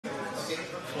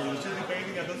For the 2D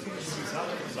painting, I don't think this is that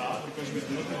bad because we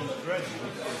do not even ready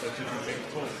the 2D paint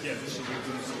code yet, so we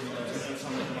do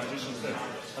some optimizations there.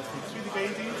 But for 3D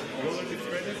painting, we already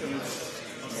read it and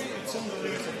it's on the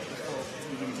limits of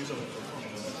the usable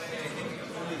performance.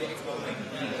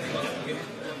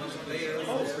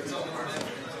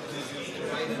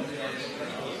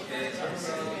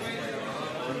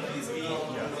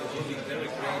 Very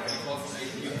great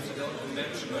because you don't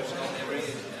merge on every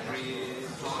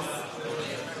pass.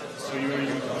 So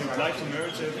you'd like to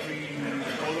merge every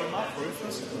color map, for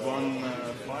instance, one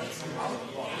file somehow?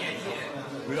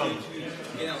 Without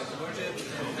Merge it,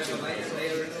 have a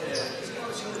layer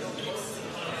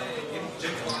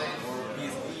GIMP or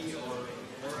PSP or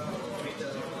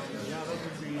yeah, that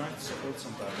would be nice to support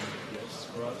sometime. Yes,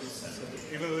 for artists.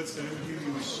 Even though it's a little bit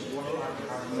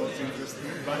not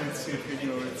interesting, but it's really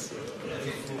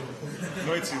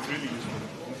useful.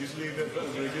 Usually the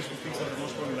useful things are the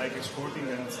most probably like exporting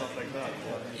and stuff like that.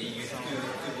 You have to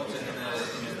watch it in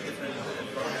a different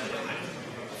environment.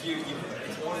 If you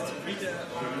export it to Krita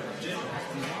or GIMP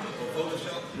or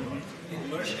Photoshop, it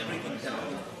merges everything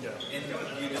down and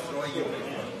you destroy your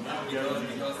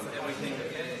because everything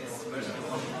is merged in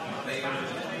one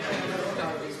layer.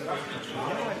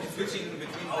 Switching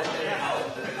between the layers.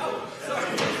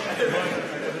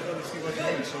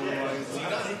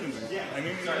 I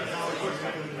mean, now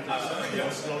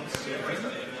with slots,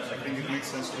 I think it makes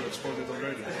sense to export it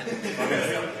already.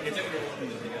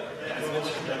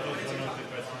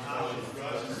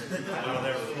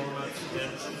 Their formats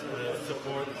that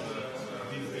support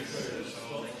these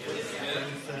for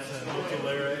instance,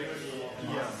 multi-layer.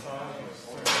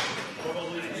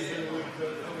 Probably even with the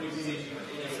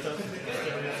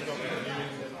stereoscopic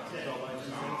viewing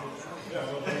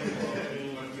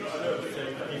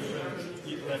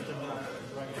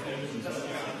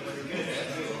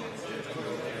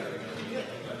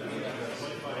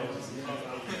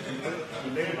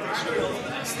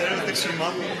Stereo texture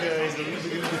mapping is a little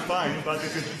bit defined, but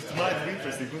it might be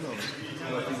interesting, who knows?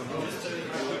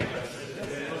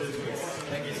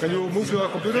 Can you move your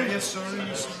computer? Yes, sorry.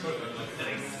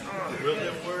 will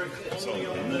it work So,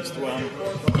 the next one.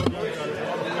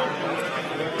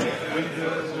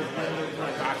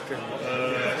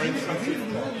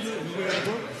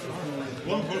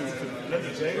 Won't work with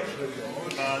blended shape,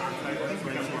 but I think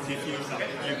we can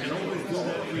you can always do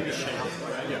that with the shape.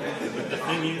 But the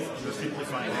thing is, you're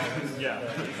simplifying it. yeah.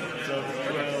 So,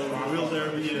 will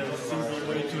there be a simple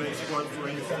way to export, for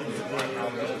instance,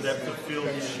 the depth of field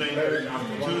shader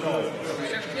to the...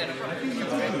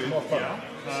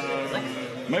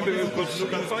 Maybe we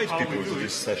could invite people to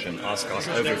this session, ask us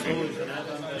everything,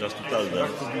 just to tell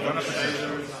them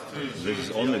this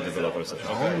is only developer session.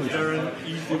 Is there an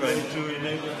easy way to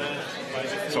enable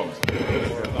that? So,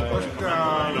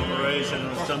 An operation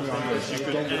or something that you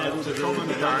could add to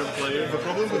the guitar player? The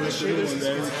problem with the shaders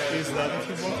is that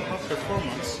if you want to have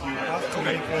performance, you have to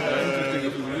make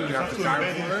you have to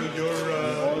embed into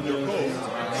your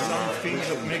code some things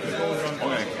that make the code run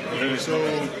okay.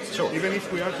 So even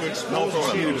if we are to explore the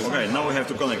shaders, Okay, now we have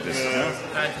to connect this.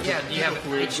 Yeah, do you have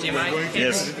HDMI?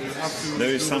 Yes, there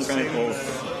is some kind of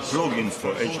plugin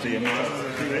for HTML.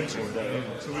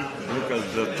 Look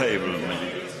at the table,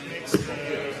 maybe.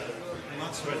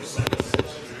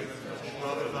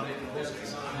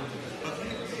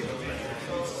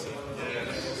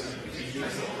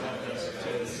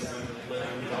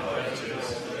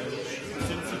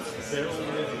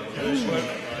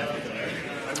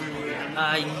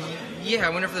 Yeah, I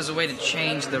wonder if there's a way to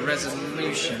change the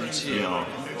resolution too. Yeah.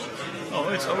 Oh,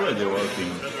 it's already working.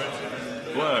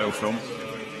 Where are you from?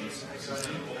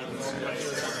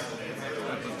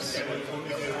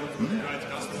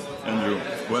 Andrew,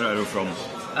 where are you from?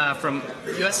 From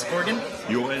US, Oregon?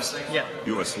 US? Yeah.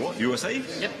 US what? USA?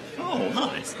 Yep. Oh,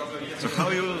 nice. So how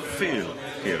you feel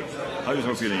here? How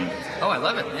you feeling? Oh, I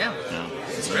love it. Yeah. Yeah.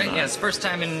 It's great. Yeah, it's first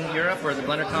time in Europe or the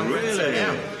Blender conference. Really? So,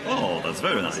 yeah. Oh, that's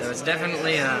very nice. So it's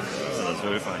definitely. That's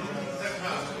very fine.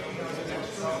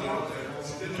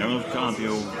 Can't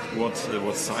you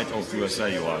what side of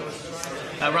USA you are?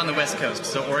 We're on the West Coast,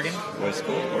 so Oregon. West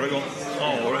Coast, Oregon.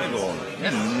 Oh, Oregon.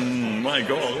 Yeah. My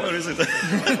God, where is it?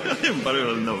 Very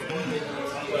well know.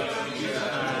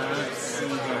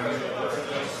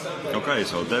 Okay,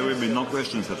 so there will be no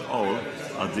questions at all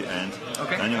at the end.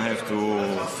 Okay. And you have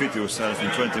to fit yourself in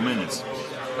 20 minutes.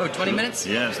 Oh, 20 minutes?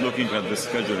 Yes, looking at the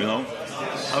schedule, you know.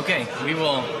 Okay, we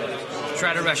will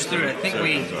try to rush through it. I think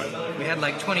we Right. had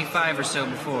like 25 or so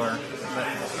before,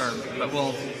 but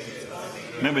we'll.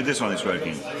 Maybe this one is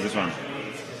working. This one.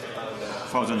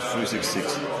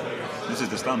 1366. This is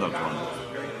the standard one.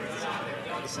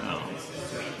 So,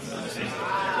 let's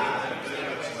see.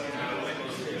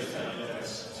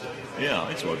 Yeah,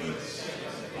 it's working.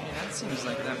 Yeah, that seems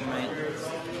like that might.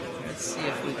 Let's see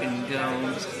if we can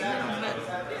go just a little bit.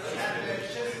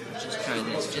 Let's just try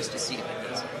this just to see if it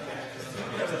does.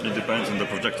 It depends on the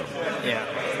projector. Yeah.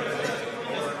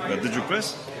 But did you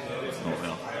press? Oh,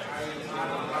 yeah.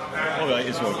 Okay,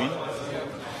 it's working.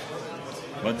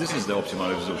 But this is the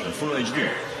optimal resolution, Full HD.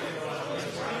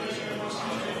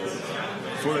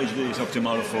 Full HD is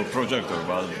optimal for projector,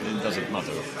 but it doesn't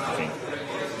matter, I think.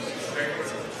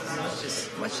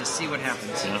 Let's just see what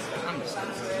happens. Yeah. I'm just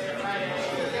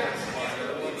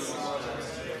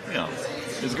Yeah,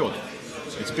 it's good.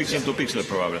 It's pixel to pixel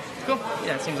probably. cool.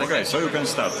 Yeah, it seems like Okay, that. so you can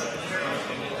start.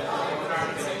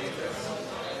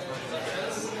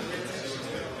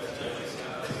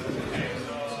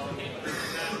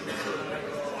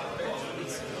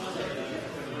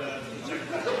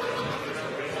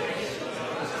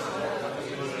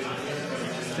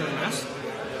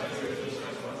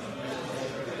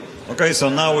 Okay, so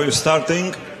now we're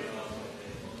starting.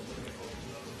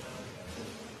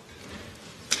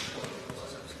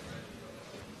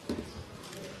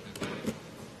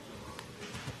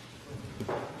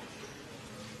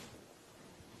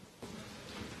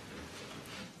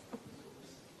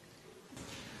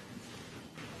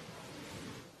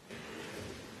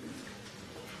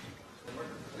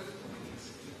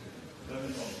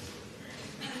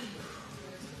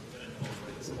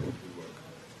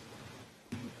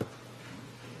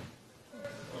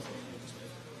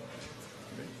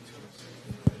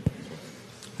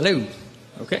 Hello.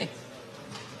 Okay.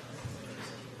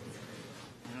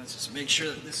 Let's just make sure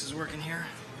that this is working here.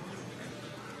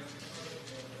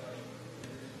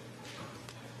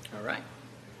 All right.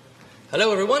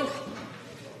 Hello, everyone.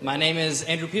 My name is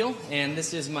Andrew Peel, and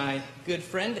this is my good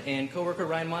friend and coworker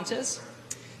Ryan Montez.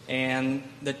 And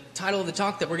the title of the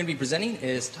talk that we're going to be presenting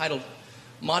is titled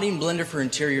Modding Blender for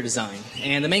Interior Design.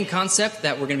 And the main concept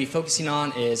that we're going to be focusing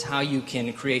on is how you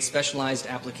can create specialized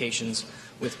applications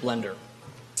with Blender.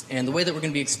 And the way that we're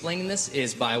going to be explaining this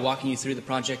is by walking you through the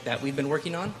project that we've been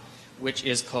working on, which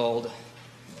is called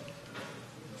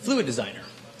Fluid Designer.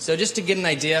 So just to get an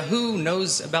idea, who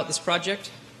knows about this project?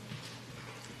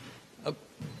 Oh,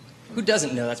 who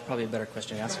doesn't know? That's probably a better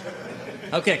question to ask.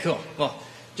 Okay, cool. Well,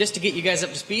 just to get you guys up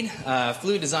to speed,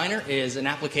 Fluid Designer is an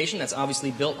application that's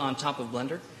obviously built on top of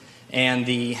Blender. And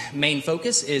the main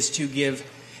focus is to give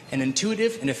an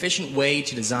intuitive and efficient way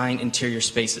to design interior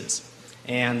spaces.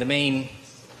 And the main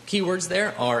keywords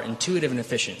there are intuitive and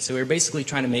efficient. So we're basically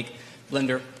trying to make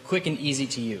Blender quick and easy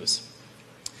to use.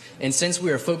 And since we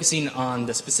are focusing on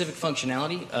the specific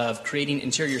functionality of creating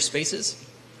interior spaces,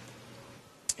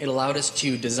 it allowed us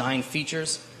to design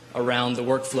features around the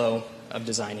workflow of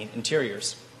designing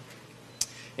interiors.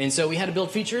 And so we had to build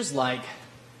features like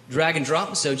drag and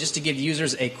drop. So just to give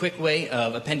users a quick way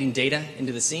of appending data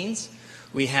into the scenes,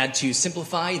 we had to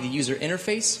simplify the user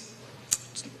interface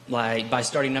by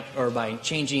starting up or by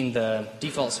changing the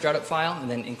default startup file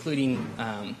and then including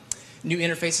new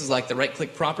interfaces like the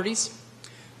right-click properties.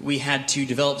 We had to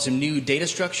develop some new data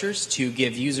structures to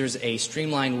give users a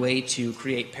streamlined way to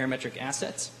create parametric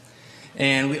assets.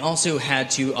 And we also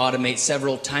had to automate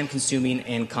several time-consuming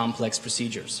and complex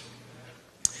procedures.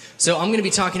 So I'm going to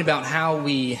be talking about how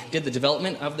we did the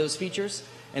development of those features,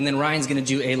 and then Ryan's going to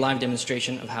do a live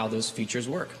demonstration of how those features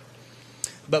work.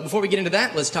 But before we get into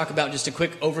that, let's talk about just a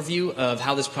quick overview of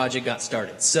how this project got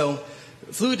started. So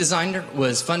Fluid Designer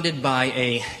was funded by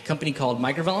a company called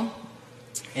Microvellum.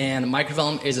 And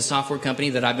Microvellum is a software company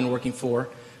that I've been working for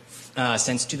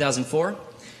since 2004.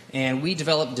 And we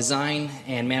develop design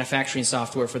and manufacturing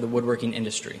software for the woodworking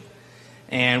industry.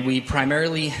 And we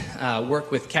primarily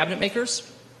work with cabinet makers.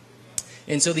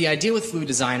 And so the idea with Fluid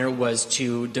Designer was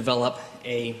to develop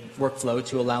a workflow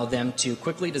to allow them to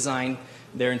quickly design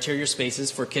their interior spaces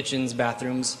for kitchens,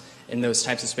 bathrooms, and those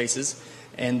types of spaces,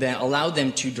 and then allow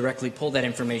them to directly pull that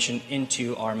information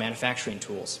into our manufacturing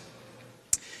tools.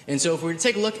 And so if we were to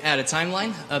take a look at a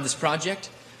timeline of this project,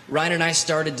 Ryan and I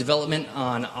started development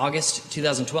on August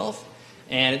 2012,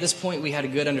 and at this point we had a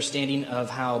good understanding of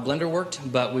how Blender worked,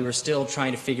 but we were still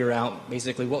trying to figure out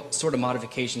basically what sort of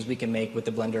modifications we can make with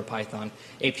the Blender Python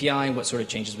API and what sort of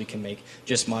changes we can make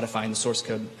just modifying the source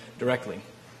code directly.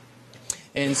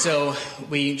 And so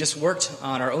we just worked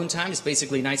on our own time, just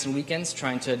basically nights and weekends,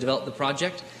 trying to develop the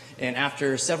project. And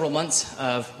after several months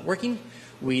of working,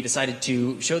 we decided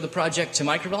to show the project to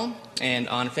Microvellum. And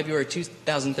on February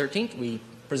 2013, we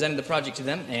presented the project to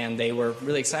them, and they were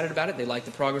really excited about it. They liked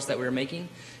the progress that we were making.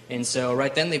 And so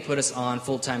right then, they put us on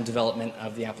full-time development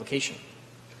of the application.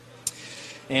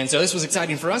 And so this was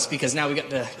exciting for us because now we got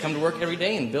to come to work every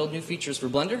day and build new features for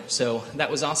Blender. So that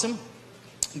was awesome.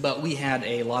 But we had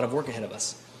a lot of work ahead of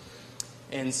us.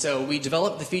 And so we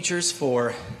developed the features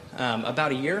for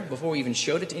about a year before we even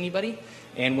showed it to anybody.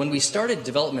 And when we started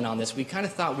development on this, we kind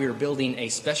of thought we were building a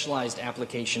specialized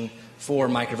application for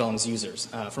Microvellum's users,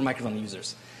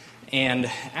 And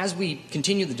as we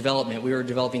continued the development, we were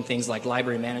developing things like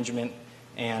library management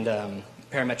and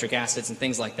parametric assets and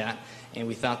things like that. And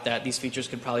we thought that these features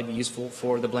could probably be useful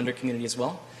for the Blender community as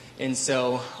well. And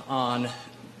so on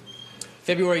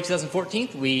February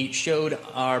 2014, we showed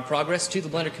our progress to the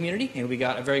Blender community, and we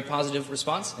got a very positive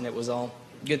response, and it was all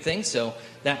good things. So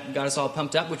that got us all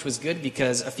pumped up, which was good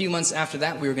because a few months after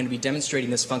that, we were going to be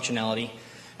demonstrating this functionality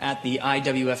at the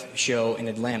IWF show in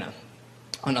Atlanta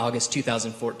on August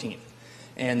 2014.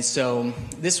 And so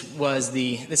this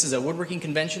is a woodworking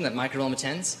convention that Microvellum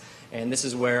attends, and this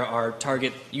is where our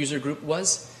target user group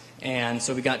was. And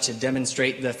so we got to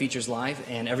demonstrate the features live,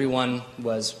 and everyone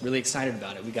was really excited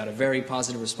about it. We got a very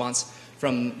positive response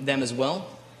from them as well.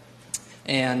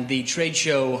 And the trade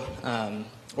show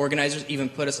organizers even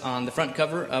put us on the front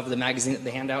cover of the magazine that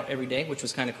they hand out every day, which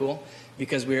was kind of cool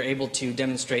because we were able to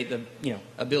demonstrate the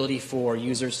ability for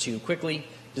users to quickly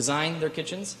design their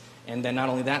kitchens, and then not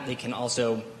only that, they can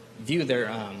also view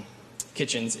their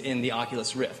kitchens in the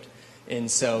Oculus Rift. And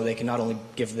so they can not only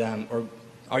give them, or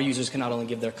our users can not only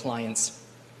give their clients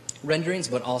renderings,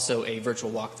 but also a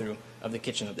virtual walkthrough of the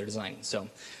kitchen that they're designing. So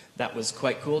that was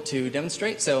quite cool to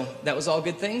demonstrate. So that was all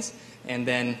good things. And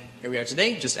then here we are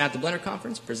today, just at the Blender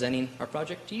conference, presenting our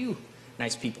project to you,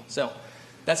 nice people. So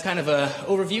that's kind of an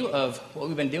overview of what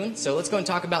we've been doing. So let's go and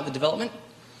talk about the development.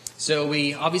 So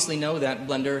we obviously know that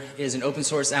Blender is an open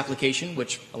source application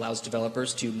which allows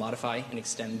developers to modify and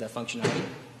extend the functionality,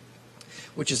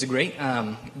 which is great.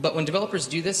 But when developers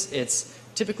do this, it's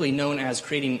typically known as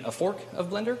creating a fork of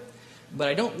Blender. But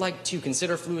I don't like to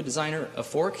consider Fluid Designer a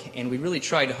fork, and we really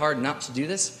tried hard not to do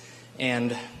this.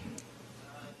 And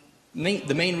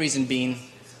the main reason being,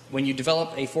 when you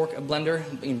develop a fork of Blender,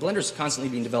 Blender is constantly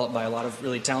being developed by a lot of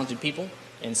really talented people,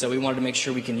 and so we wanted to make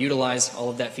sure we can utilize all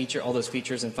of that feature, all those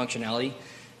features and functionality.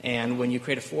 And when you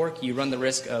create a fork, you run the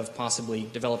risk of possibly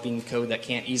developing code that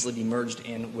can't easily be merged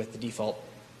in with the default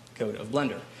code of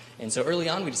Blender. And so early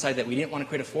on, we decided that we didn't want to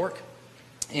create a fork,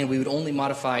 and we would only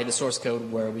modify the source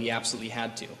code where we absolutely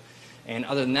had to. And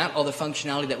other than that, all the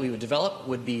functionality that we would develop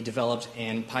would be developed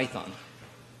in Python.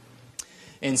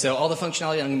 And so all the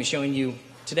functionality I'm going to be showing you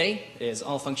today is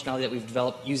all functionality that we've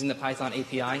developed using the Python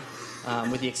API,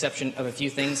 with the exception of a few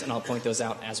things, and I'll point those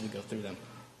out as we go through them.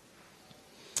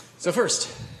 So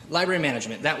first, library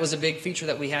management. That was a big feature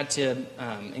that we had to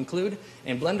include,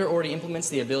 and Blender already implements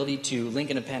the ability to link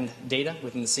and append data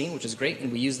within the scene, which is great,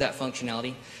 and we use that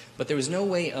functionality. But there was no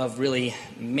way of really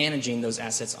managing those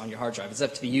assets on your hard drive. It's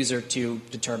up to the user to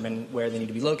determine where they need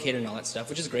to be located and all that stuff,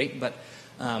 which is great, but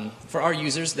for our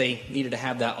users, they needed to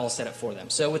have that all set up for them.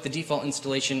 So with the default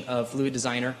installation of Fluid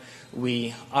Designer,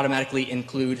 we automatically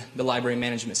include the library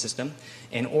management system.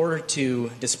 In order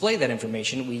to display that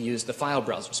information, we use the file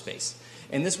browser space.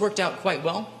 And this worked out quite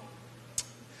well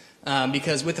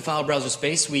because with the file browser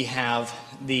space, we have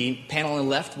the panel on the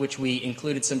left, which we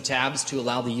included some tabs to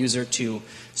allow the user to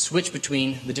switch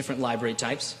between the different library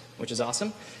types, which is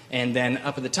awesome. And then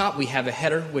up at the top, we have a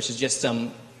header, which is just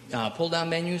some pull-down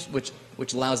menus, which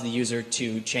allows the user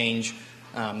to change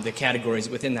the categories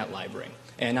within that library.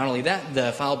 And not only that,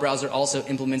 the file browser also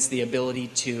implements the ability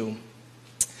to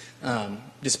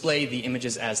display the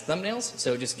images as thumbnails,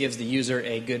 so it just gives the user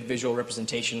a good visual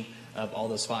representation of all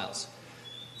those files.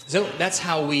 So that's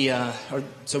how we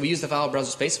use the file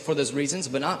browser space for those reasons,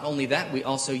 but not only that, we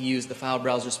also use the file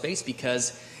browser space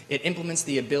because it implements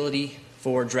the ability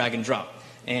for drag and drop.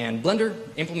 And Blender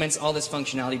implements all this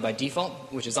functionality by default,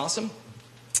 which is awesome.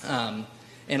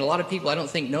 And a lot of people, I don't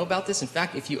think, know about this. In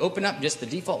fact, if you open up just the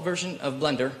default version of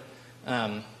Blender,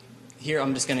 here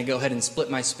I'm just going to go ahead and split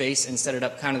my space and set it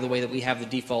up kind of the way that we have the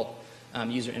default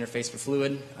user interface for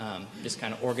Fluid. Just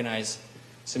kind of organize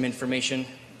some information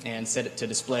and set it to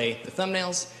display the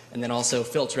thumbnails, and then also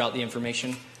filter out the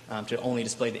information to only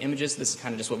display the images. This is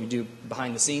kind of just what we do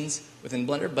behind the scenes within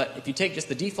Blender. But if you take just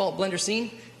the default Blender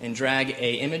scene and drag an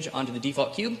image onto the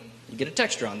default cube, you get a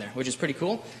texture on there, which is pretty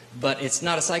cool. But it's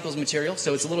not a Cycles material,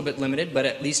 so it's a little bit limited, but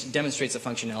at least it demonstrates the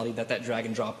functionality that drag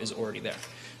and drop is already there.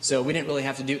 So we didn't really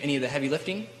have to do any of the heavy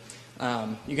lifting.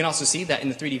 You can also see that in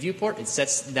the 3D viewport, it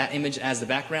sets that image as the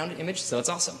background image, so it's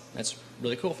awesome. That's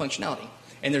really cool functionality.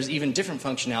 And there's even different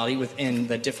functionality within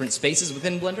the different spaces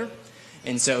within Blender.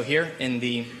 And so here in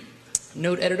the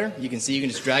node editor, you can see you can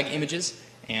just drag images,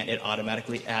 and it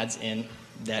automatically adds in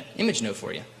that image node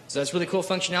for you. So that's really cool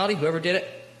functionality. Whoever did it,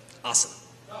 awesome.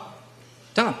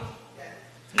 Tom.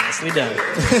 Nicely done.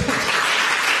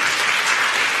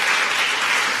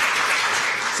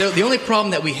 So the only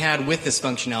problem that we had with this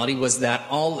functionality was that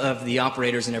all of the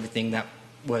operators and everything that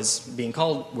was being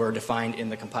called were defined in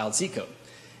the compiled C code.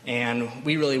 And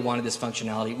we really wanted this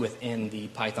functionality within the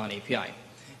Python API.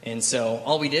 And so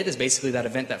all we did is basically that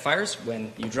event that fires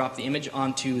when you drop the image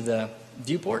onto the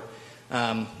viewport,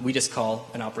 we just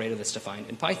call an operator that's defined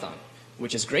in Python,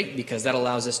 which is great because that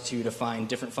allows us to define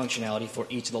different functionality for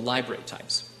each of the library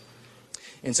types.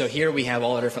 And so here we have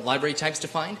all our different library types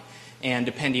defined, and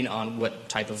depending on what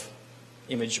type of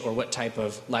image or what type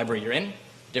of library you're in,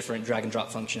 different drag and drop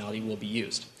functionality will be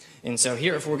used. And so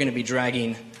here, if we're going to be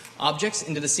dragging objects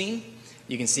into the scene,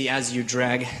 you can see as you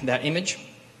drag that image,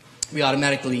 we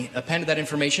automatically append that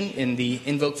information in the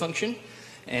invoke function,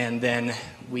 and then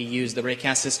we use the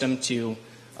raycast system to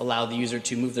allow the user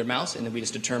to move their mouse, and then we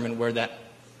just determine where that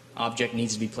object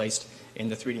needs to be placed in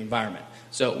the 3D environment.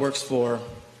 So it works for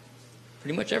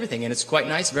pretty much everything, and it's quite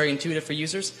nice, very intuitive for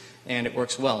users, and it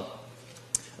works well.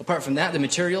 Apart from that, the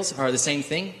materials are the same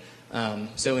thing.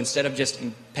 So instead of just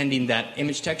appending that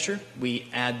image texture, we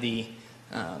add the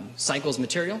cycles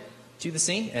material to the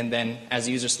scene, and then as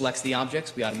the user selects the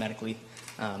objects, we automatically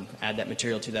add that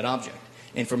material to that object.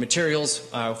 And for materials,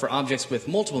 for objects with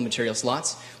multiple material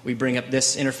slots, we bring up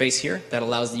this interface here that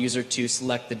allows the user to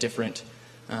select the different,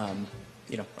 or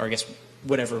I guess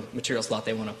whatever material slot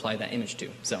they want to apply that image to.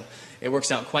 So it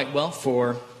works out quite well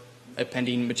for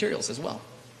appending materials as well.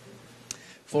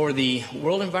 For the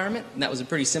world environment, that was a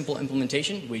pretty simple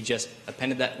implementation. We just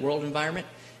appended that world environment,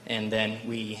 and then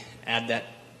we add that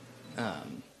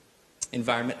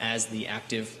environment as the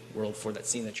active world for that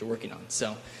scene that you're working on.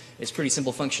 So it's pretty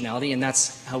simple functionality, and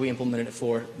that's how we implemented it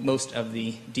for most of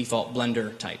the default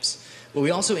Blender types. But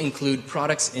we also include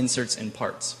products, inserts, and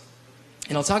parts.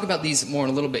 And I'll talk about these more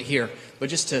in a little bit here, but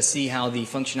just to see how the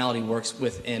functionality works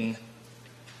within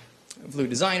Fluid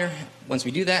Designer. Once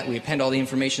we do that, we append all the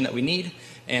information that we need,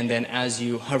 and then as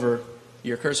you hover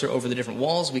your cursor over the different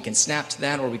walls, we can snap to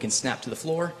that or we can snap to the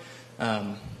floor.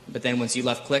 But then once you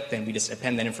left click, then we just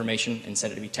append that information and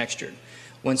set it to be textured.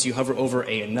 Once you hover over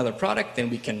another product, then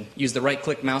we can use the right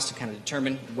click mouse to kind of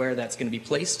determine where that's going to be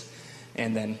placed,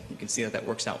 and then you can see that that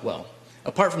works out well.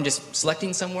 Apart from just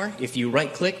selecting somewhere, if you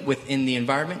right click within the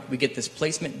environment, we get this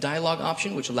placement dialog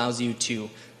option, which allows you to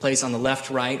place on the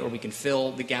left, right, or we can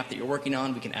fill the gap that you're working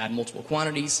on. We can add multiple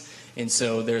quantities, and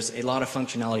so there's a lot of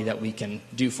functionality that we can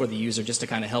do for the user just to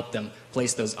kind of help them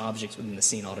place those objects within the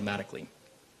scene automatically.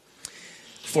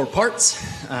 For parts,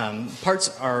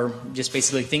 parts are just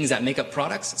basically things that make up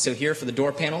products. So here for the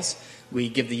door panels, we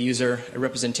give the user a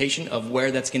representation of where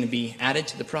that's going to be added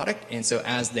to the product, and so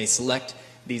as they select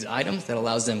these items, that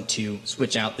allows them to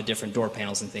switch out the different door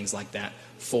panels and things like that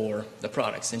for the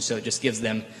products. And so it just gives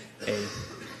them a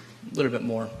little bit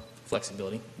more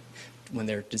flexibility when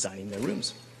they're designing their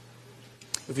rooms.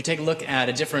 If we take a look at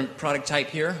a different product type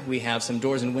here, we have some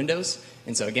doors and windows.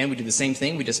 And so again, we do the same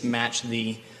thing. We just match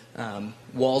the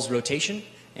walls rotation,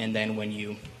 and then when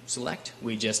you select,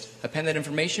 we just append that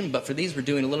information. But for these, we're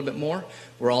doing a little bit more.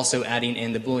 We're also adding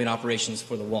in the Boolean operations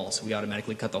for the walls. So we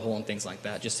automatically cut the hole and things like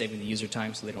that, just saving the user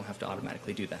time so they don't have to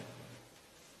automatically do that.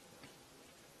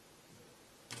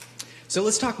 So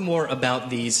let's talk more about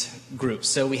these groups.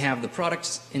 So we have the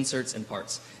products, inserts, and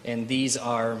parts. And these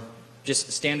are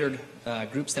just standard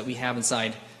groups that we have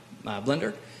inside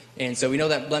Blender. And so we know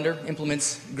that Blender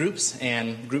implements groups,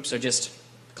 and groups are just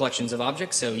collections of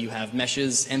objects. So you have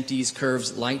meshes, empties,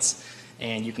 curves, lights,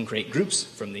 and you can create groups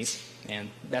from these, and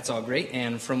that's all great.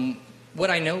 And from what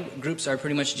I know, groups are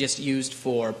pretty much just used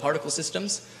for particle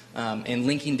systems and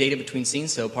linking data between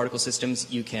scenes. So particle systems,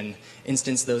 you can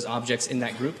instance those objects in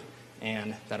that group,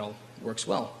 and that all works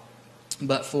well.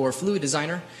 But for Fluid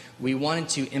Designer, we wanted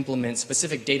to implement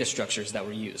specific data structures that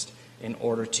were used in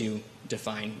order to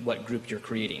define what group you're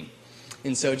creating.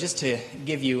 And so just to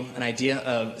give you an idea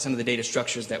of some of the data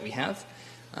structures that we have,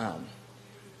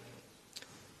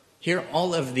 here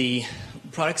all of the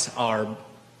products are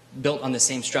built on the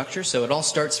same structure. So it all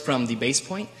starts from the base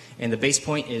point, and the base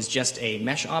point is just a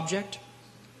mesh object.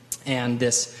 And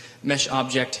this mesh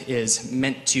object is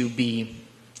meant to be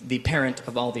the parent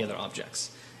of all the other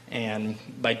objects. And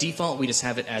by default, we just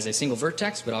have it as a single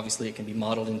vertex, but obviously it can be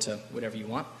modeled into whatever you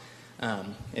want.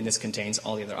 And this contains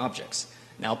all the other objects.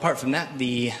 Now, apart from that,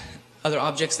 the other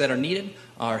objects that are needed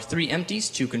are 3 empties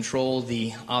to control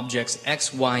the object's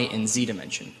X, Y, and Z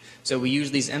dimension. So we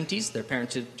use these empties. They're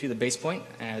parented to the base point,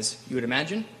 as you would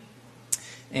imagine.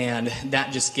 And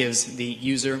that just gives the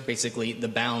user basically the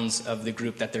bounds of the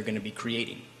group that they're going to be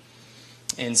creating.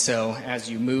 And so as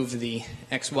you move the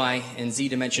X, Y, and Z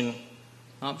dimension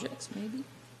objects, maybe?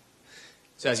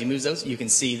 So as you move those, you can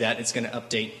see that it's going to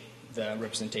update the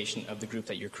representation of the group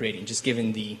that you're creating, just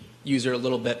giving the user a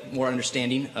little bit more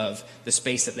understanding of the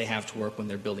space that they have to work when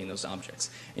they're building those objects.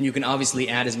 And you can obviously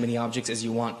add as many objects as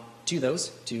you want to those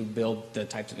to build the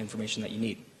types of information that you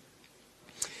need.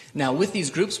 Now, with these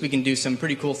groups, we can do some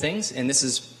pretty cool things, and this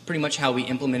is pretty much how we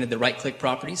implemented the right-click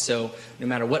property. So no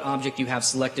matter what object you have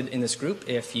selected in this group,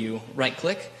 if you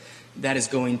right-click, that is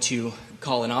going to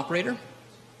call an operator,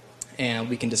 and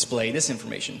we can display this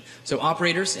information. So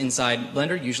operators inside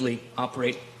Blender usually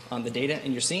operate on the data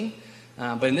in your scene,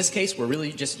 but in this case, we're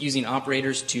really just using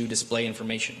operators to display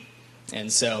information. And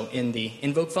so in the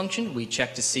invoke function, we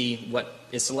check to see what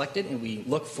is selected, and we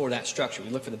look for that structure. We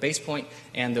look for the base point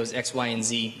and those X, Y, and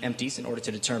Z empties in order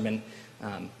to determine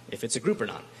if it's a group or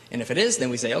not. And if it is, then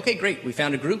we say, okay, great, we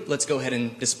found a group. Let's go ahead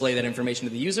and display that information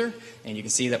to the user. And you can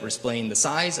see that we're displaying the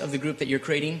size of the group that you're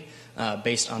creating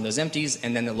based on those empties,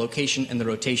 and then the location and the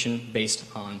rotation based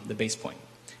on the base point.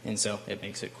 And so it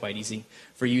makes it quite easy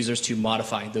for users to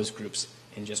modify those groups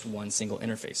in just one single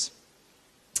interface.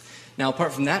 Now,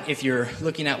 apart from that, if you're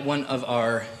looking at one of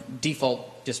our default,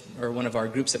 or one of our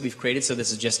groups that we've created, so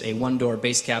this is just a one-door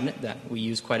base cabinet that we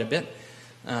use quite a bit.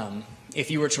 If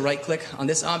you were to right-click on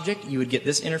this object, you would get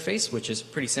this interface, which is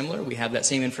pretty similar. We have that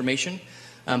same information,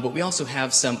 but we also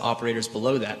have some operators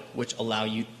below that, which allow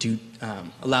you to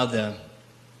allow the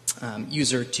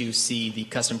user to see the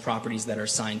custom properties that are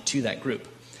assigned to that group.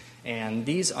 And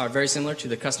these are very similar to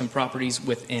the custom properties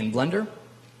within Blender.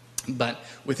 But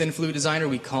within Fluid Designer,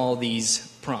 we call these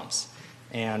prompts.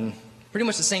 And pretty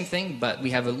much the same thing, but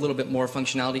we have a little bit more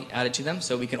functionality added to them,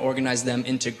 so we can organize them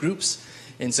into groups.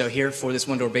 And so here for this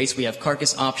one-door base, we have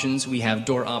carcass options, we have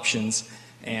door options,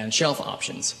 and shelf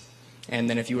options. And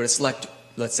then if you were to select,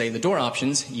 let's say, the door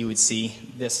options, you would see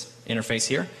this interface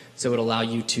here. So it would allow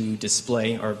you to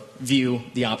display or view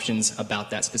the options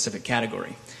about that specific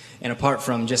category. And apart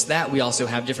from just that, we also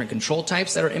have different control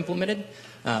types that are implemented.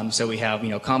 So we have,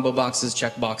 combo boxes,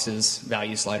 check boxes,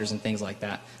 value sliders, and things like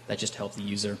that that just help the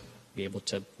user be able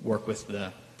to work with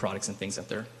the products and things that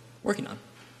they're working on.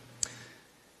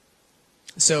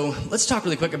 So let's talk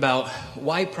really quick about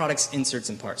why products, inserts,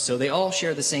 and parts. So they all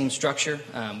share the same structure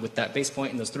with that base point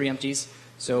and those three empties.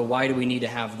 So why do we need to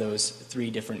have those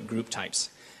three different group types?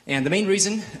 And the main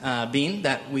reason being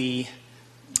that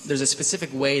there's a specific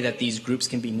way that these groups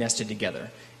can be nested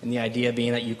together. And the idea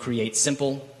being that you create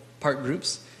simple part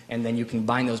groups, and then you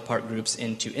combine those part groups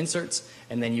into inserts,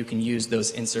 and then you can use those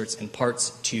inserts and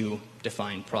parts to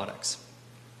define products.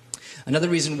 Another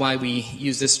reason why we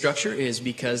use this structure is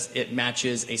because it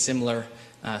matches a similar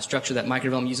structure that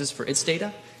Microvelm uses for its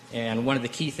data. And one of the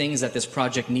key things that this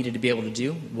project needed to be able to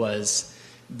do was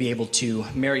be able to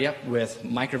marry up with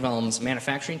Microvelm's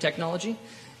manufacturing technology.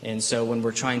 And so when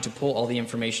we're trying to pull all the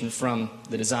information from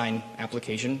the design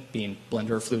application, being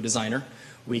Blender or Fluid Designer,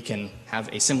 we can have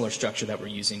a similar structure that we're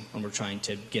using when we're trying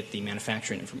to get the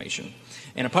manufacturing information.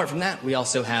 And apart from that, we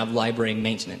also have library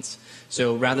maintenance.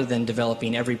 So rather than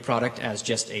developing every product as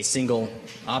just a single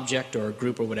object or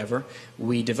group or whatever,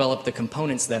 we develop the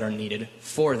components that are needed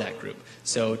for that group.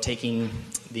 So taking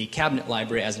the cabinet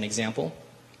library as an example,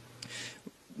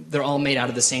 they're all made out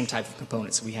of the same type of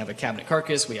components. We have a cabinet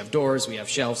carcass, we have doors, we have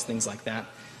shelves, things like that.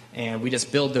 And we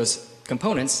just build those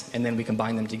components, and then we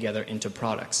combine them together into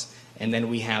products. And then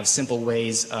we have simple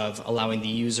ways of allowing the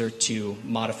user to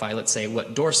modify, let's say,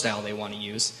 what door style they want to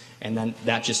use. And then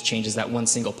that just changes that one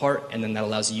single part, and then that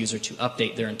allows the user to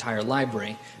update their entire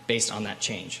library based on that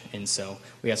change. And so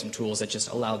we have some tools that just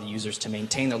allow the users to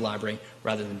maintain their library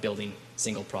rather than building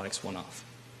single products one-off.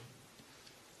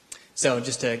 So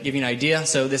just to give you an idea,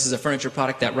 so this is a furniture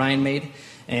product that Ryan made,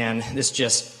 and this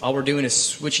just, all we're doing is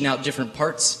switching out different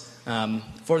parts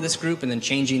for this group and then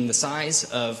changing the size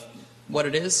of what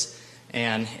it is,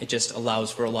 and it just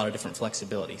allows for a lot of different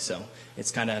flexibility. So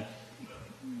it's kind of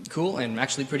cool and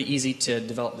actually pretty easy to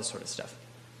develop this sort of stuff.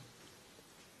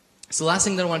 So the last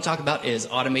thing that I want to talk about is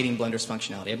automating Blender's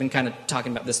functionality. I've been kind of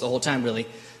talking about this the whole time, really,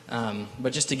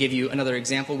 but just to give you another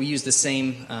example, we use the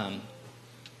same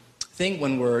thing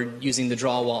when we're using the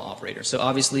draw wall operator. So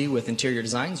obviously with interior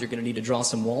designs, you're going to need to draw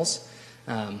some walls.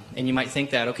 And you might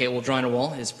think that, okay, well, drawing a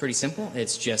wall is pretty simple.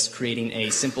 It's just creating a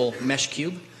simple mesh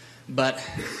cube. But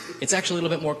it's actually a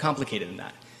little bit more complicated than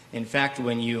that. In fact,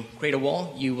 when you create a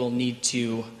wall, you will need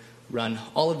to run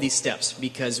all of these steps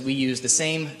because we use the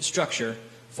same structure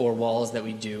for walls that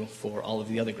we do for all of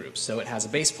the other groups. So it has a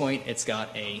base point, it's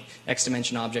got a X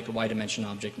dimension object, a Y dimension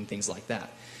object, and things like that.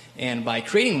 And by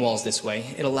creating walls this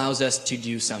way, it allows us to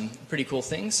do some pretty cool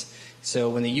things. So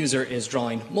when the user is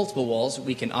drawing multiple walls,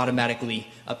 we can automatically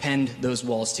append those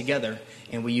walls together,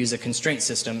 and we use a constraint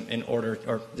system in order,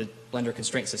 or the Blender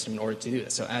constraint system in order to do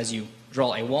this. So as you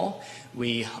draw a wall,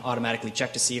 we automatically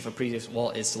check to see if a previous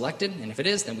wall is selected, and if it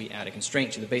is, then we add a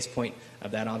constraint to the base point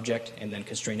of that object and then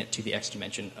constrain it to the X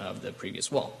dimension of the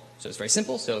previous wall. So it's very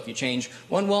simple. So if you change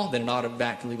one wall, then it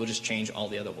automatically will just change all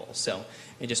the other walls. So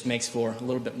it just makes for a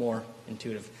little bit more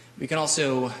intuitive. We can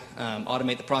also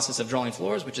automate the process of drawing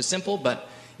floors, which is simple, but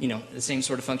the same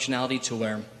sort of functionality to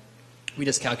where we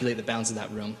just calculate the bounds of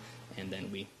that room and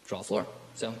then we draw a floor.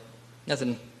 So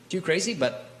nothing too crazy,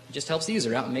 but it just helps the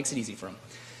user out and makes it easy for them.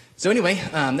 So anyway,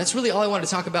 that's really all I wanted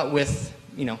to talk about with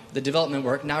the development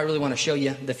work. Now I really want to show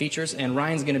you the features, and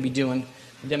Ryan's going to be doing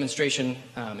a demonstration,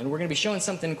 and we're going to be showing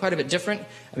something quite a bit different.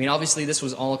 I mean, obviously this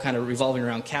was all kind of revolving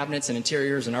around cabinets and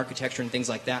interiors and architecture and things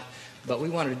like that, but we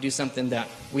wanted to do something that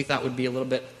we thought would be a little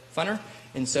bit funner,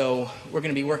 and so we're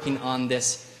going to be working on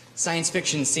this science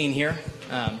fiction scene here.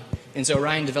 And so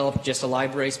Ryan developed just a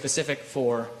library specific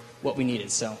for what we needed.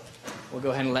 So we'll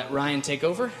go ahead and let Ryan take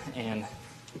over and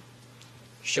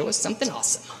show us something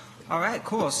awesome. All right,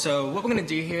 cool. So what we're going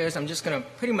to do here is I'm just going to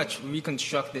pretty much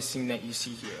reconstruct this scene that you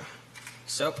see here.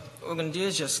 So what we're going to do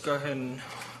is just go ahead and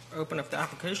open up the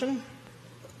application.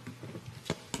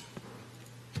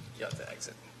 You have to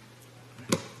exit.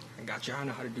 I got you. I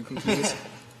know how to do computers.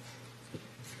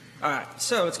 All right,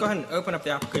 so let's go ahead and open up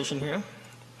the application here.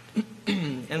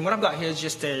 And what I've got here is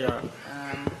just a,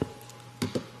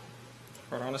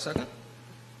 hold on a second.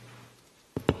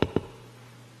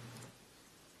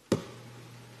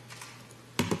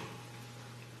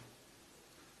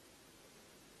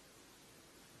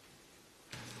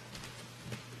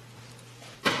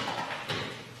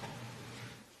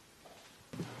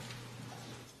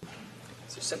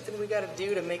 Is there something we got to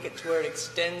do to make it to where it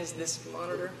extends this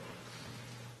monitor?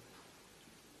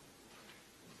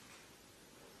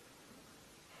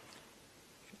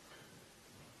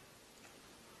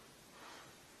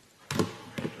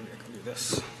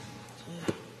 This.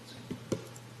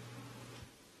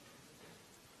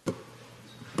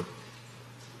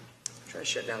 Try to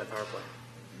shut down the power play.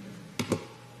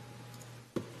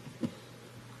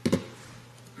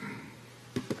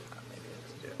 Maybe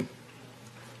let's do it.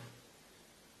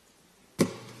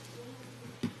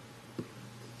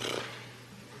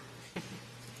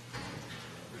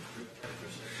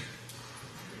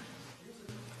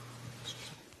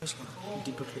 I'm just going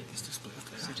to duplicate this display.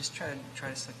 So just try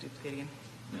to select duplicate again.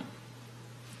 Yeah.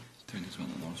 Turn this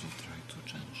one and also try to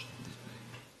change display.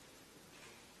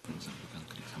 For example, you can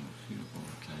click somewhere here or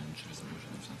change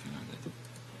resolution or something like that.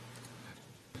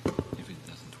 If it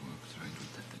doesn't work, try to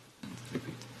tap it and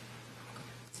repeat.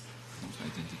 Also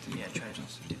identity. Yeah, try to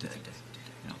just do repeat that. it.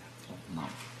 Yeah. Now.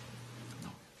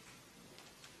 Now.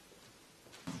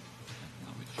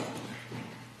 Now it should work.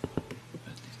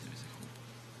 At least there is a hope.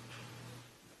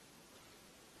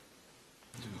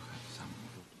 Do you have some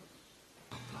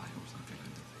apply or something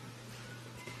like that?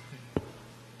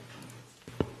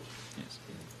 Yes,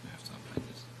 you have to apply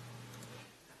this.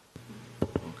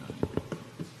 Okay.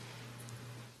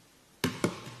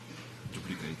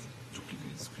 Duplicate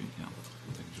screen, yeah.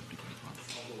 Take duplicate one.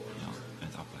 Yeah,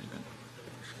 and apply again.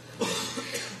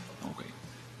 Okay.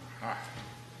 Now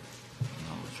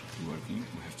it should be working.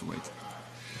 We have to wait.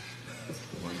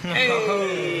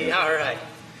 Hey, all right.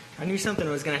 I knew something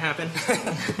was going to happen.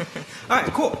 All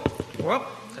right, cool. Well,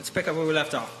 let's pick up where we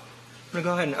left off. I'm going to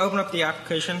go ahead and open up the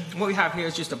application. What we have here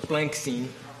is just a blank scene.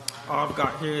 All I've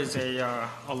got here is a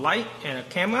light and a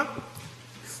camera.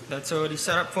 That's already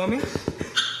set up for me.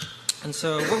 And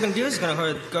so what we're going to do is go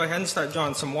ahead and start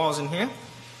drawing some walls in here.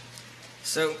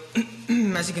 So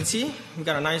as you can see, we've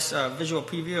got a nice visual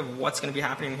preview of what's going to be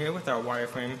happening here with our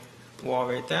wireframe wall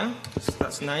right there. So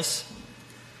that's nice.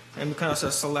 And we can also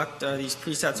select these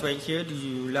presets right here. Do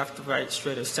you left, right,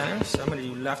 straight, or center? So I'm going to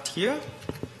do left here.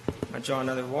 I draw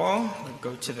another wall. I'll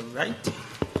go to the right.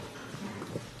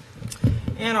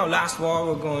 And our last wall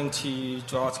we're going to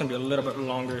draw. It's going to be a little bit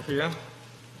longer here.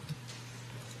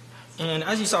 And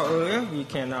as you saw earlier, we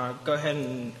can go ahead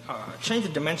and change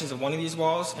the dimensions of one of these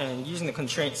walls. And using the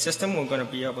constraint system, we're going to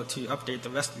be able to update the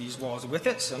rest of these walls with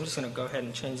it. So I'm just going to go ahead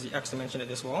and change the X dimension of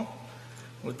this wall.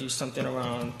 We'll do something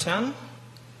around 10.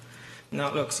 Now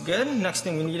it looks good. Next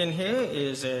thing we need in here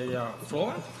is a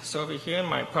floor. So over here in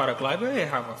my product library, I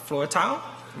have a floor tile.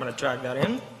 I'm going to drag that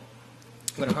in. I'm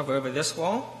going to hover over this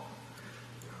wall.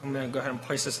 I'm going to go ahead and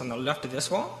place this on the left of this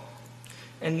wall.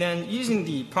 And then using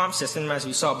the prompt system, as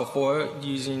we saw before,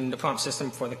 using the prompt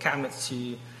system for the cabinets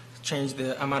to change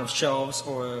the amount of shelves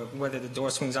or whether the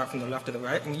door swings out from the left or the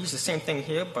right. And we use the same thing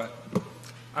here, but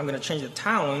I'm going to change the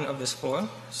tiling of this floor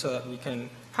so that we can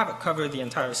have it cover the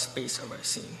entire space of our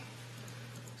scene.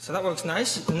 So that works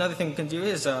nice. Another thing we can do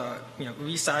is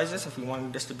resize this if we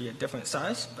wanted this to be a different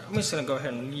size. But I'm just going to go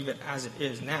ahead and leave it as it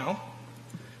is now.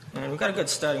 And we've got a good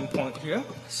starting point here.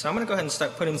 So I'm going to go ahead and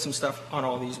start putting some stuff on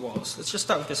all these walls. Let's just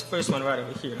start with this first one right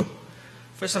over here.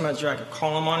 First I'm going to drag a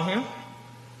column on here.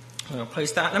 I'm going to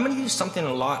place that. And I'm going to use something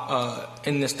a lot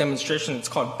in this demonstration. It's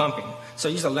called bumping. So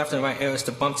I use the left and right arrows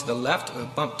to bump to the left or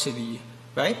bump to the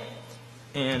right.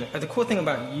 And the cool thing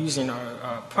about using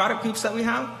our product groups that we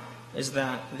have is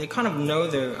that they kind of know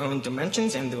their own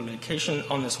dimensions and their location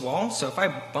on this wall. So if I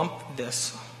bump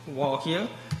this wall here,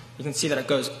 you can see that it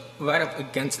goes right up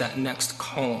against that next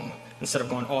column instead of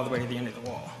going all the way to the end of the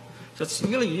wall. So it's a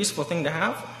really useful thing to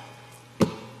have.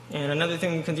 And another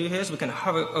thing we can do here is we can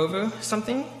hover over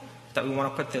something that we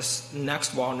want to put this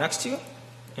next wall next to.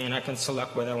 And I can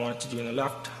select whether I want it to do in the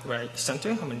left, right,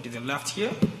 center. I'm going to do the left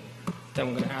here. Then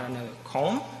we're going to add another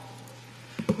column.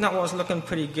 And that wall's looking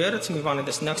pretty good. Let's move on to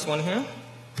this next one here.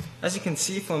 As you can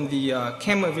see from the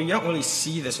camera view, you don't really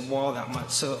see this wall that much.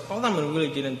 So all I'm really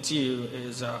going to do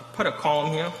is put a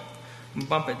column here,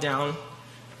 bump it down,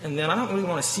 and then I don't really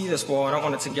want to see this wall. I don't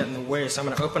want it to get in the way, so I'm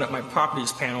going to open up my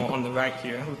properties panel on the right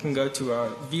here. We can go to our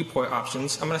viewport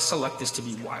options. I'm going to select this to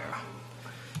be wire.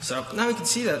 So now we can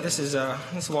see that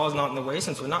this wall is not in the way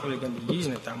since we're not really going to be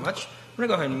using it that much. I'm going to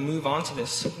go ahead and move on to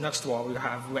this next wall we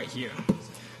have right here.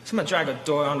 So I'm going to drag a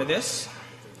door onto this,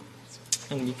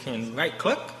 and we can right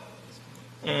click.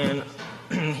 And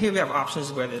here we have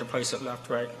options whether to place it left,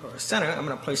 right, or center. I'm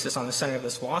going to place this on the center of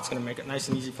this wall. It's going to make it nice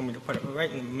and easy for me to put it right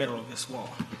in the middle of this wall.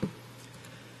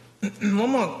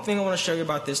 One more thing I want to show you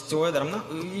about this door that I'm not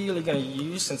really going to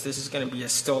use since this is going to be a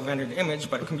still rendered image,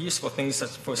 but it can be useful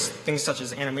for things such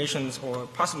as animations or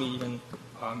possibly even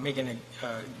making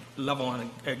a level on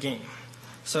a game.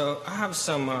 So I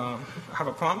have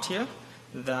a prompt here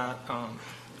that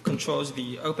controls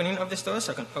the opening of this door,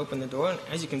 so I can open the door. And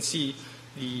as you can see,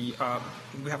 we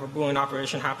have a Boolean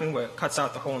operation happening where it cuts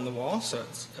out the hole in the wall, so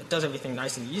it does everything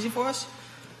nice and easy for us.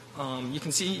 You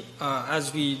can see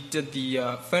as we did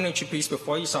the furniture piece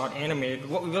before, you saw it animated.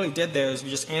 What we really did there is we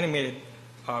just added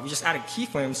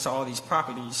keyframes to all these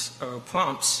properties or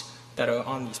prompts that are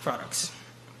on these products.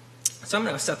 So I'm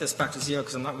going to set this back to 0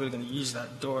 because I'm not really going to use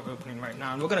that door opening right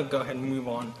now. And we're going to go ahead and move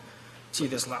on to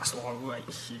this last wall right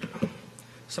here.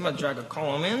 So I'm going to drag a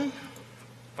column in,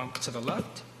 bump to the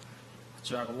left,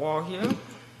 drag a wall here,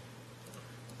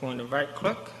 going to right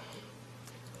click.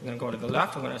 We're going to go to the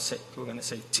left. We're going to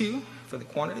say 2 for the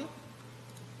quantity.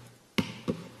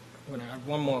 We're going to add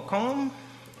one more column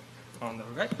on the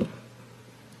right.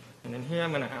 And then here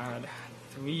I'm going to add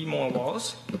 3 more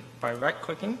walls by right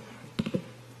clicking.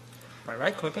 We're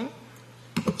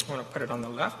going to put it on the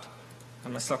left.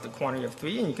 I'm going to select the quantity of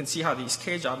 3, and you can see how these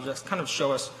cage objects kind of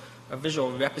show us a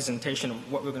visual representation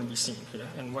of what we're going to be seeing here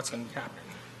and what's going to be happening.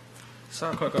 So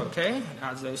I'll click OK. It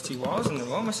adds those 2 walls, and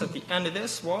we're almost at the end of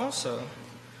this wall, so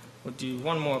we'll do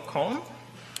 1 more column,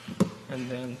 and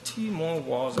then 2 more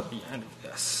walls at the end of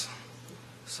this.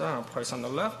 So I'll place on the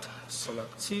left,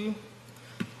 select 2,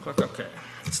 click OK.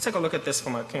 Let's take a look at this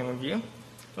from our camera view.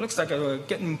 It looks like we're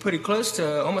getting pretty close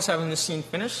to almost having this scene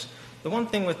finished. The one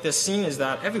thing with this scene is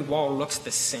that every wall looks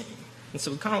the same. And so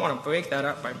we kind of want to break that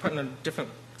up by putting in different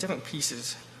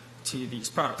pieces to these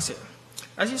products here.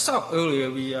 As you saw earlier,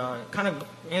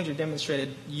 Andrew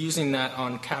demonstrated using that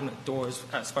on cabinet doors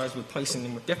as far as replacing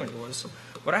them with different doors.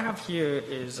 What I have here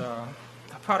is a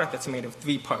product that's made of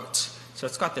 3 parts. So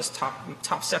it's got this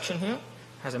top section here,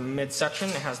 has a mid section,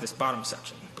 it has this bottom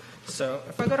section. So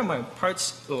if I go to my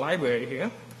parts library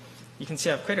here, you can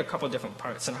see I've created a couple of different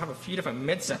parts, and I have a few different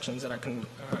midsections that I can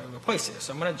replace here.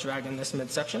 So I'm going to drag in this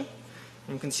midsection,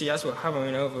 and you can see as we're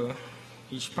hovering over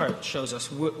each part, it shows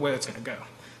us where it's going to go.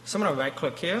 So I'm going to right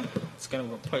click here, it's going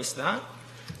to replace that.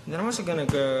 And then I'm also going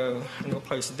to go and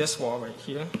replace this wall right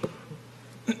here.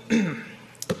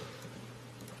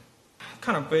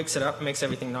 Kind of breaks it up, makes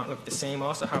everything not look the same. I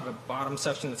also have a bottom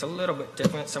section that's a little bit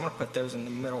different, so I'm going to put those in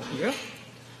the middle here.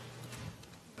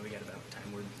 We got about time.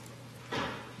 We're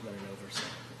running over, so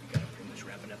we got to pretty much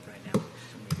wrap it up right now.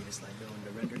 So maybe just like go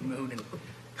into rendered mode and.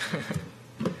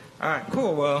 All right,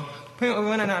 cool. Well, apparently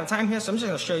we're running out of time here, so I'm just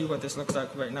going to show you what this looks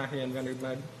like right now here in rendered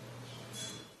mode.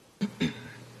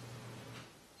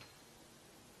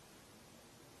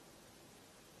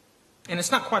 And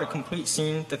it's not quite a complete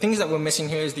scene. The things that we're missing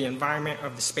here is the environment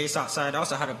of the space outside. I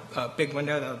also had a big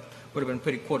window that would have been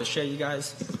pretty cool to show you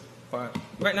guys. But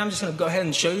right now I'm just going to go ahead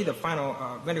and show you the final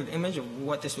rendered image of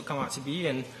what this would come out to be.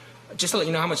 And just to let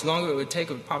you know how much longer it would take,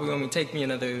 it would probably only take me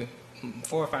another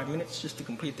 4 or 5 minutes just to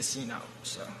complete the scene out.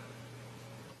 So.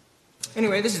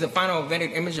 Anyway, this is the final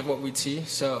vended image of what we'd see.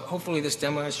 So hopefully this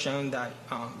demo has shown that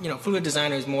Fluid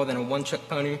Designer is more than a one-trick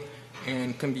pony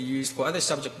and can be used for other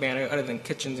subject matter other than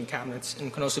kitchens and cabinets,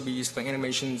 and can also be used for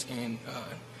animations and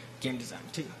game design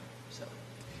too. So,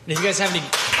 And if you guys have any,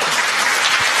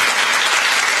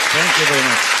 Thank you very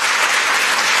much.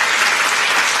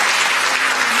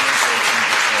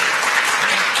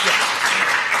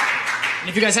 and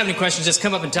if you guys have any questions, just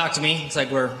come up and talk to me. It's like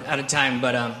we're out of time,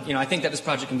 but I think that this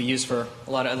project can be used for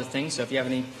a lot of other things. So if you have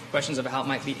any questions about how it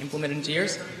might be implemented into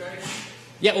yours,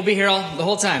 yeah, we'll be here the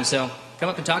whole time. So come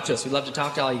up and talk to us. We'd love to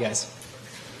talk to all you guys.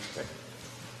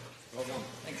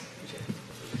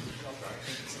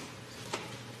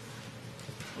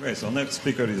 Okay, so next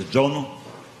speaker is John.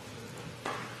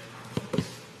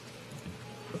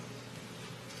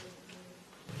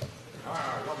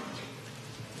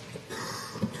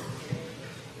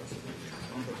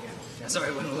 Yeah, sorry,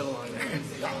 it went a little long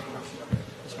there.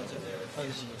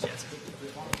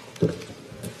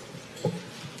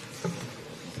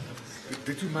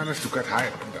 Did you manage to get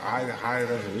high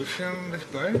resolution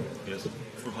display? Yes,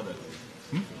 full HD.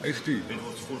 HD? It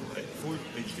was full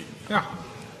HD. Yeah.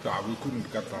 Yeah, we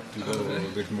couldn't get that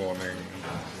this morning.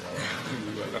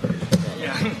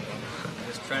 Yeah. I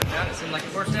just tried it out. It seemed like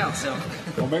it worked out. So.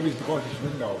 Or maybe it's because it's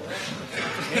Windows.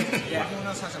 yeah, everyone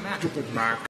else has a Mac. Stupid Mac.